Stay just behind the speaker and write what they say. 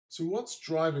So what's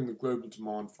driving the global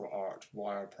demand for art?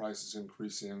 Why are prices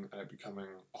increasing and it becoming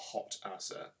a hot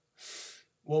asset?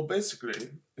 Well, basically,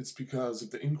 it's because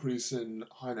of the increase in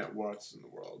high net worths in the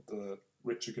world. The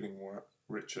rich are getting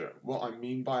richer. What I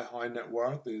mean by high net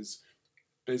worth is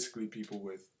basically people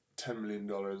with $10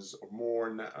 million or more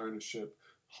in net ownership.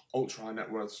 Ultra high net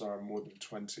worths are more than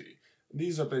 20. And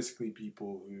these are basically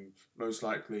people who most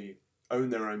likely own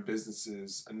their own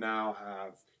businesses and now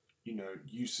have,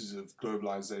 uses of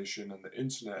globalization and the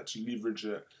internet to leverage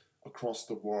it across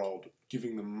the world,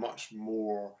 giving them much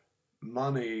more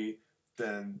money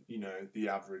than, the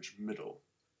average middle.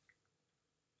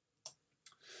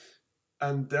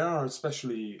 And there are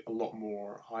especially a lot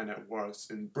more high net worths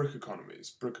in BRIC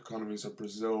economies. BRIC economies are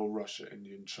Brazil, Russia,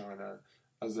 India, and China.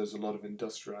 As there's a lot of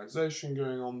industrialization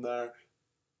going on there,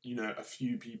 a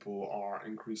few people are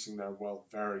increasing their wealth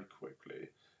very quickly.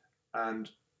 And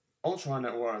ultra high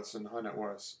net worths and high net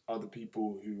worths are the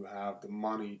people who have the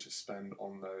money to spend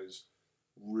on those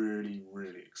really,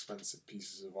 really expensive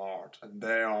pieces of art. And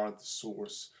they are the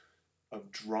source of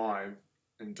drive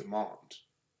and demand.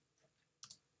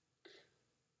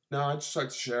 Now, I'd just like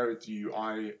to share with you,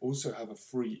 I also have a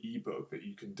free ebook that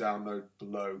you can download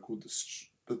below called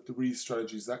the Three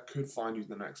Strategies That Could Find You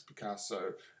the Next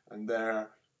Picasso. And they're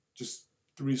just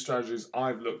three strategies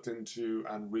I've looked into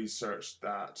and researched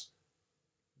that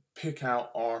pick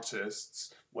out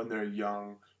artists when they're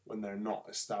young, when they're not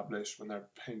established, when their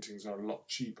paintings are a lot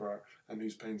cheaper, and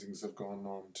whose paintings have gone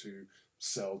on to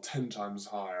sell 10 times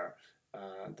higher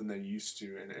than they used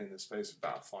to in the space of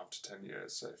about 5 to 10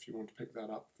 years. So if you want to pick that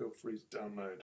up, feel free to download.